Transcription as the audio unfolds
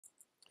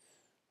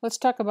Let's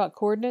talk about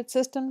coordinate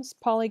systems,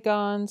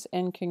 polygons,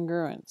 and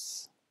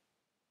congruence.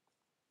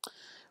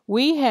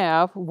 We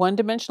have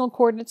one-dimensional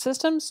coordinate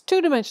systems,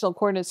 two-dimensional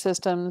coordinate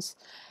systems,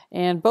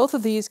 and both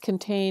of these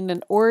contain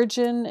an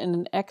origin and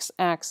an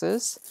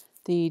x-axis.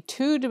 The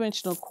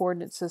two-dimensional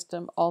coordinate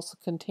system also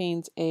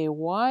contains a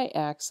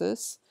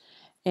y-axis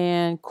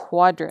and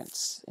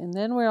quadrants. And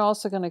then we're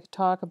also going to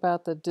talk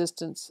about the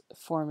distance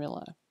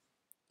formula.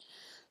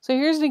 So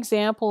here's an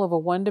example of a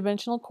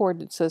one-dimensional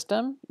coordinate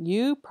system.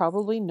 You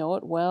probably know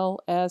it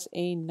well as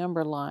a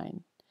number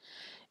line.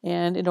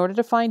 And in order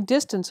to find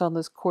distance on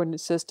this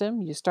coordinate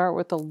system, you start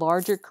with a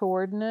larger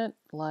coordinate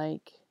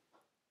like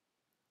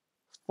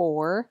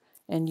 4,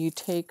 and you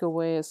take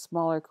away a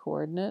smaller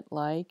coordinate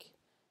like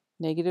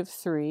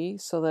 -3,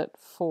 so that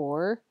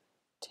 4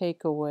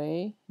 take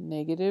away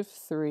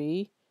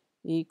 -3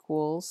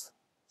 equals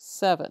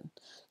 7.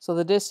 So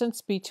the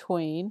distance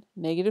between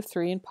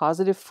 -3 and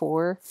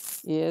 +4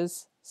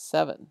 is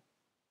 7.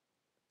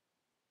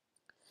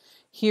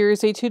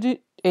 Here's a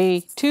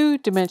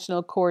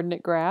two-dimensional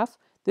coordinate graph.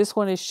 This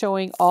one is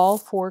showing all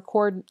 4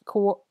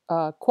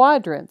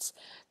 quadrants.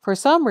 For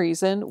some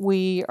reason,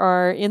 we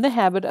are in the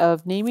habit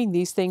of naming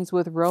these things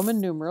with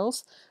Roman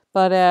numerals,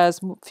 but as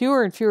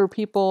fewer and fewer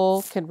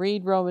people can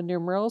read Roman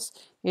numerals,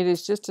 it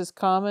is just as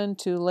common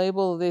to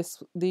label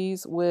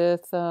these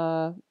with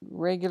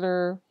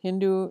regular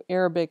Hindu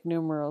Arabic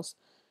numerals.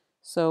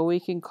 So we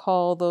can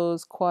call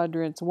those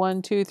quadrants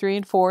 1, 2, 3,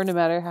 and 4, no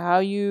matter how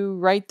you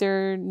write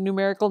their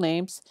numerical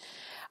names.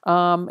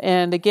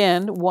 And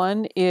again,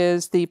 1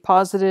 is the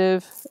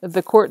positive,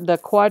 the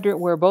quadrant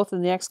where both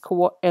in the x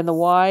and the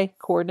y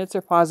coordinates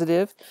are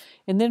positive.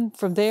 And then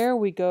from there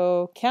we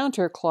go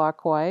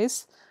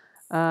counterclockwise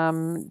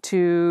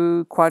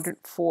to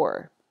quadrant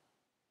 4.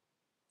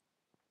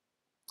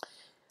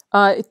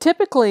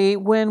 Typically,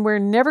 when we're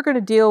never going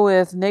to deal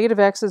with negative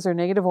x's or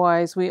negative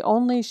y's, we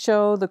only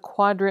show the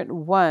quadrant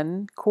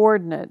 1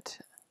 coordinate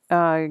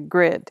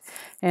grid.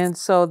 And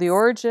so the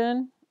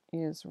origin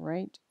is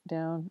right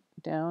down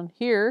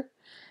here.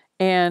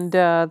 And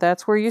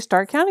that's where you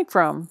start counting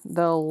from,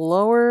 the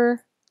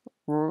lower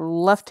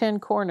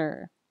left-hand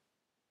corner.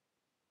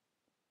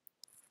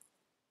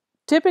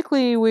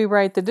 Typically, we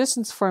write the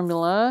distance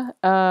formula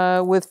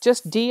with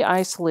just d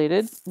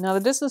isolated. Now, the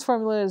distance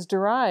formula is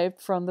derived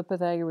from the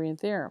Pythagorean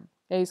theorem.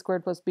 A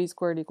squared plus b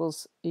squared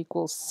equals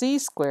c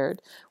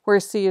squared, where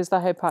c is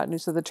the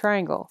hypotenuse of the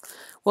triangle.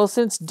 Well,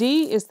 since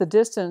d is the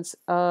distance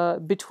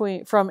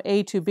from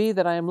a to b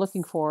that I am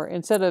looking for,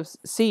 instead of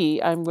c,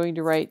 I'm going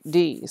to write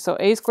d. So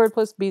a squared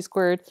plus b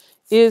squared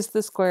is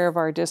the square of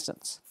our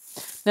distance.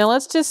 Now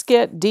let's just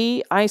get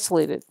d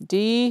isolated.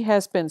 D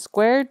has been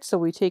squared, so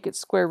we take its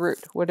square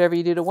root. Whatever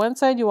you do to one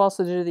side, you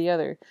also do to the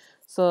other.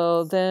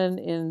 So then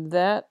in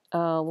that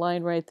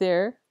line right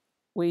there,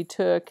 we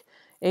took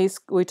the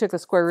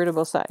square root of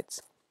both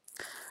sides.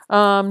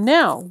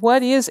 Now,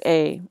 what is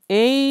A?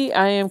 A,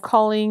 I am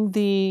calling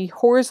the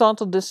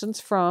horizontal distance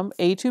from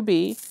A to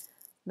B.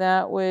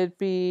 That would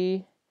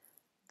be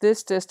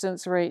this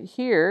distance right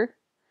here.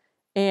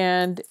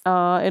 And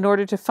in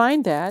order to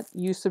find that,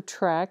 you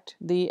subtract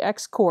the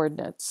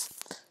x-coordinates.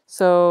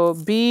 So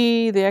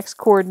B, the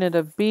x-coordinate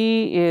of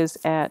B is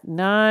at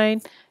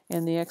 9,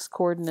 and the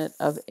x-coordinate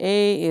of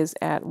A is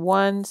at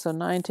 1. So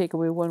 9 take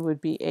away 1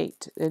 would be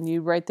 8. And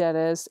you write that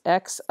as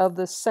x of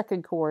the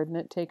second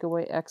coordinate, take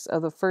away x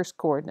of the first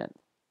coordinate.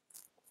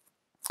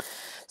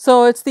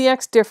 So it's the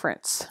x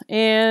difference.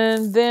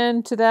 And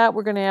then to that,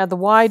 we're going to add the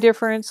y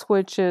difference,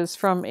 which is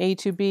from A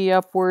to B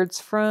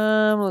upwards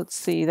from, let's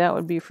see, that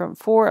would be from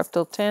 4 up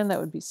till 10. That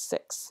would be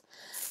 6.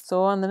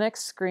 So on the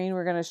next screen,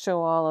 we're going to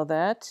show all of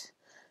that.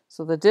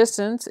 So the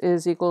distance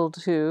is equal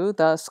to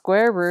the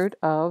square root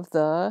of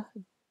the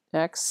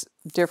x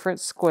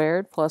difference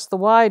squared plus the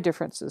y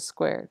differences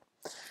squared.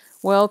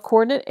 Well,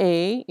 coordinate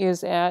A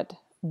is at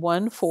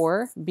 1,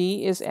 4.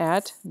 B is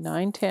at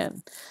 9,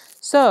 10.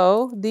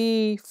 So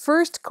the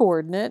first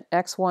coordinate,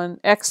 x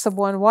sub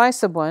 1, y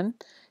sub 1,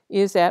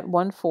 is at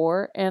 1,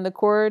 4, and the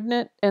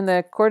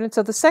coordinates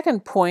of the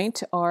second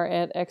point are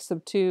at x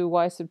sub 2,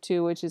 y sub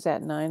 2, which is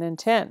at 9 and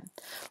 10.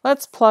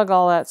 Let's plug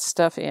all that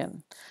stuff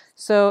in.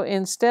 So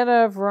instead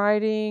of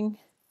writing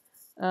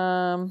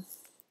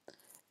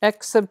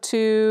x sub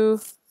 2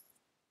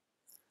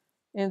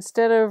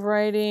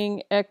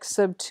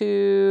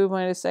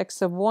 minus x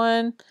sub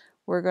 1,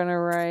 we're going to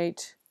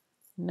write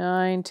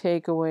 9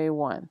 take away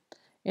 1.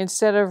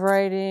 Instead of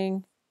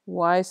writing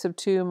y sub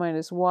 2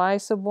 minus y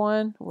sub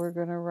 1, we're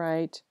going to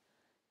write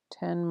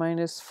 10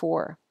 minus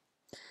 4.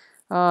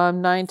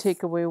 9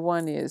 take away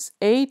 1 is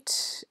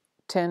 8.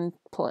 10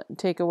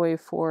 take away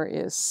 4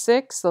 is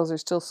 6. Those are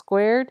still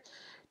squared.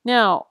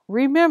 Now,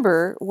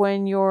 remember,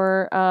 when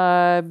you're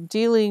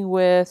dealing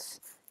with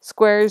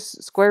square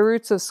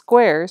roots of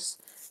squares,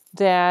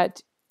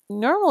 that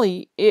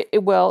normally,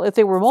 well, if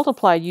they were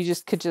multiplied, you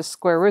could just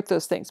square root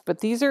those things. But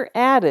these are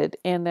added,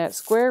 and that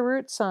square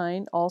root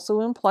sign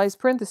also implies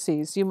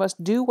parentheses. You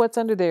must do what's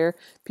under there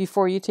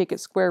before you take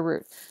its square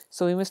root.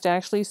 So we must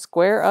actually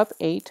square up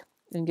 8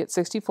 and get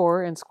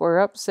 64, and square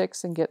up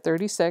 6 and get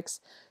 36.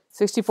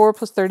 64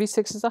 plus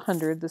 36 is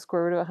 100. The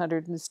square root of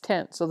 100 is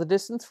 10. So the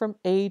distance from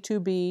A to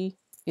B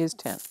is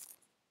 10.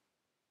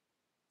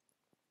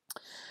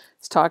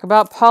 Let's talk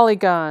about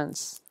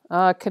polygons.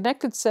 A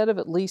connected set of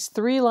at least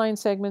 3 line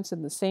segments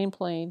in the same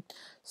plane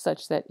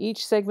such that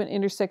each segment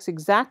intersects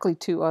exactly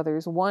 2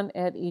 others, one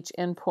at each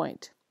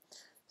endpoint.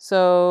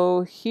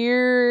 So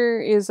here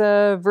is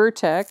a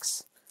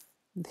vertex,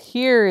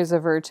 here is a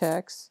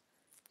vertex,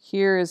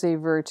 here is a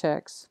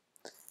vertex.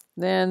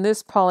 Then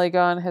this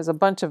polygon has a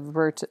bunch of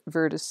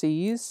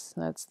vertices.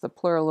 That's the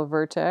plural of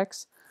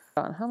vertex.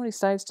 How many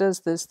sides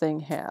does this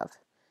thing have?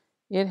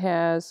 It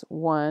has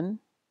 1,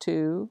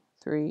 2,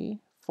 3,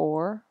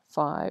 4,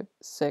 5,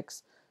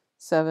 6,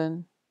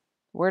 7.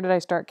 Where did I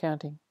start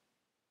counting?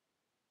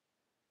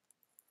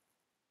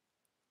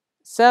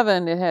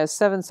 7. It has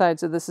 7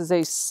 sides, so this is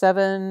a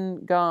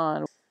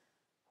 7-gon.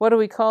 What do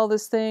we call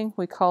this thing?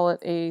 We call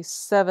it a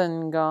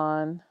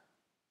 7-gon.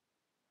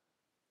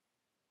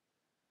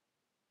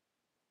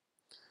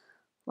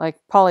 Like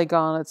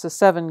polygon, it's a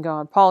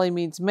 7-gon. Poly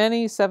means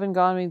many,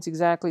 7-gon means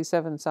exactly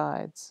 7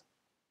 sides.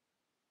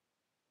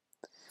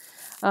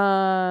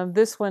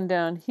 This one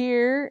down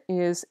here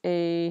is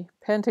a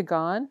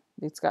pentagon.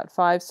 It's got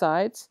 5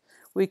 sides.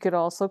 We could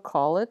also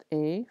call it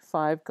a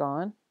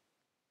 5-gon.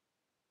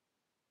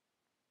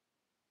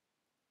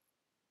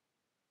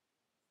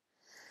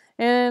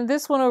 And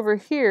this one over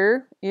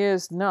here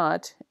is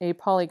not a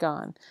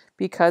polygon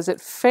because it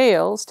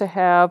fails to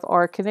have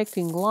our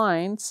connecting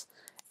lines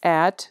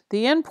at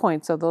the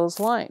endpoints of those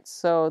lines.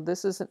 So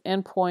this is an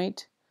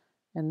endpoint,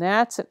 and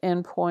that's an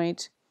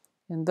endpoint,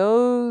 and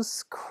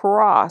those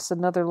cross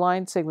another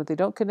line segment. They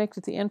don't connect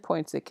at the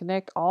endpoints. They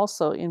connect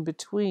also in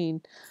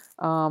between,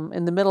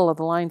 in the middle of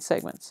the line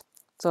segments.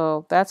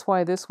 So that's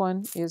why this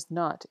one is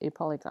not a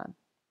polygon.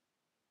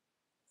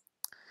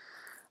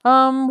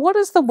 What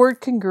does the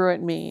word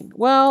congruent mean?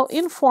 Well,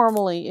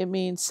 informally, it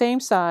means same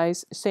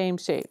size, same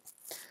shape.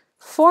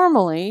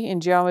 Formally, in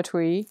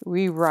geometry,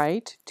 we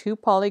write 2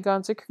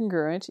 polygons are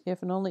congruent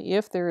if and only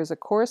if there is a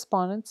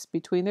correspondence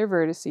between their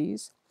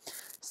vertices,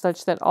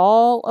 such that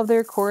all of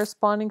their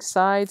corresponding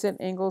sides and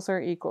angles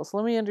are equal. So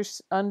let me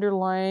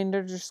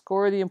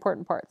underscore the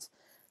important parts.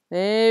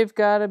 They've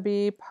got to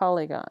be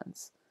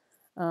polygons.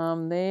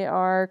 They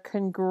are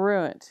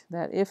congruent.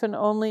 That if and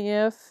only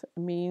if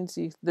means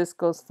this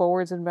goes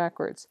forwards and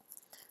backwards.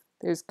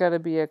 There's got to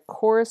be a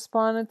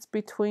correspondence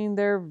between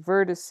their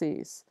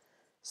vertices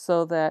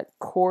so that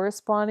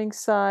corresponding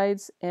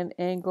sides and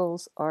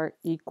angles are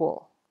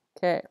equal.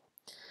 Okay.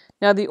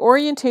 Now the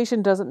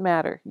orientation doesn't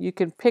matter. You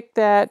can pick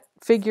that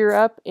figure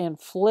up and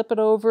flip it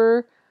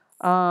over,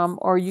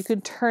 or you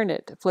can turn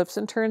it. Flips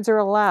and turns are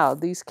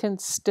allowed. These can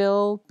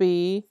still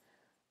be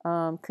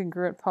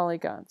congruent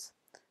polygons.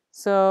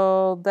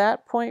 So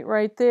that point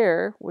right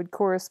there would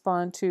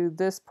correspond to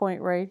this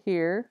point right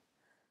here.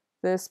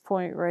 This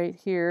point right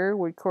here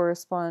would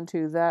correspond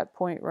to that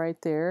point right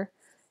there.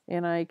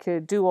 And I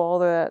could do all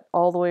that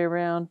all the way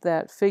around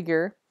that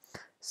figure.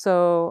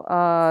 So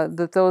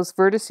that those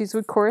vertices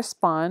would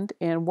correspond,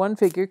 and one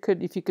figure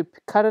could, if you could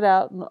cut it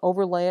out and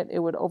overlay it, it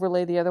would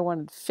overlay the other one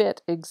and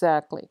fit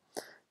exactly.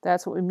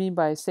 That's what we mean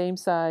by same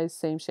size,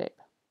 same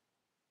shape.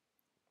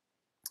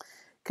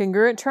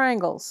 Congruent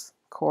triangles.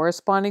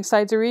 Corresponding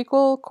sides are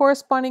equal,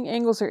 corresponding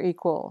angles are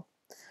equal.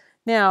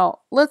 Now,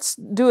 let's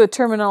do a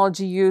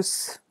terminology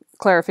use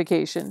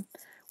clarification.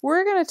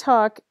 We're going to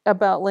talk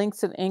about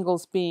lengths and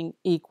angles being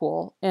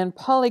equal and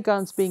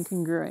polygons being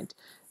congruent.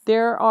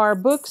 There are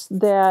books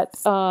that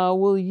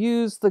will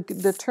use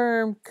the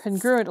term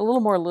congruent a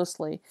little more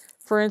loosely.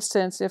 For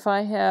instance, if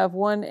I have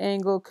one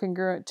angle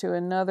congruent to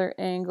another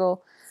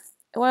angle,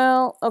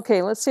 well,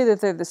 okay, let's say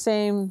that they're the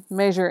same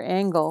measure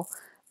angle,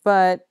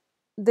 but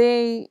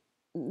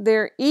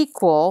they're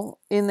equal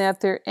in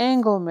that their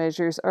angle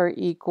measures are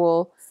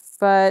equal,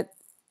 but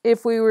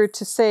if we were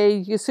to say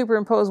you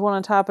superimpose one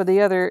on top of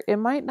the other, it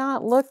might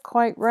not look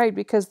quite right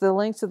because the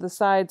lengths of the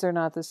sides are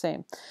not the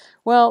same.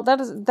 Well, that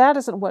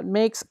isn't what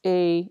makes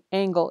a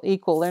angle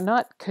equal. They're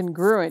not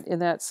congruent in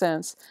that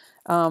sense,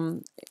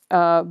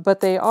 but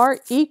they are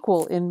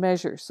equal in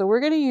measure. So we're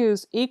going to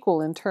use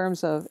equal in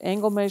terms of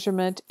angle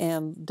measurement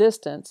and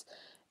distance,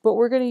 but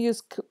we're going to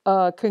use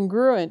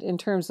congruent in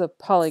terms of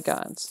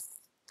polygons.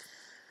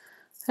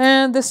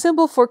 And the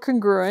symbol for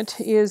congruent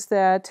is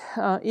that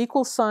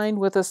equal sign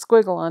with a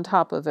squiggle on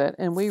top of it.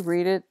 And we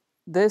read it,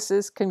 this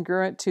is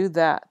congruent to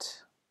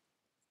that.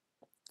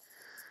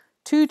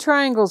 2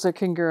 triangles are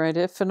congruent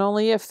if and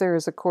only if there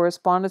is a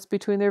correspondence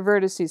between their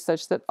vertices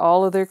such that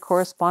all of their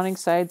corresponding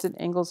sides and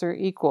angles are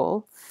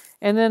equal.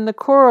 And then the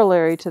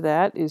corollary to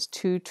that is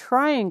 2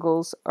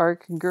 triangles are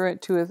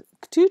congruent to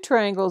 2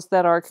 triangles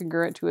that are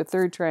congruent to a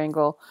third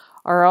triangle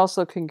are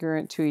also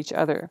congruent to each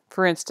other.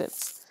 For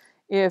instance,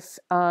 if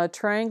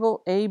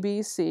triangle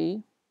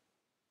ABC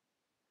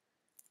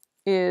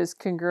is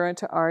congruent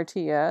to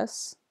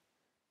RTS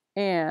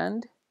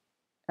and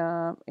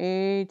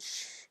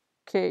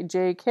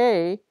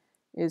JK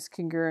is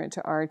congruent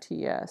to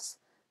RTS,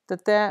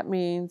 that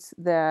means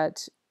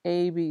that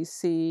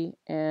ABC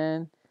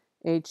and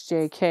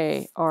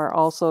HJK are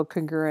also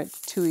congruent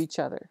to each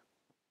other.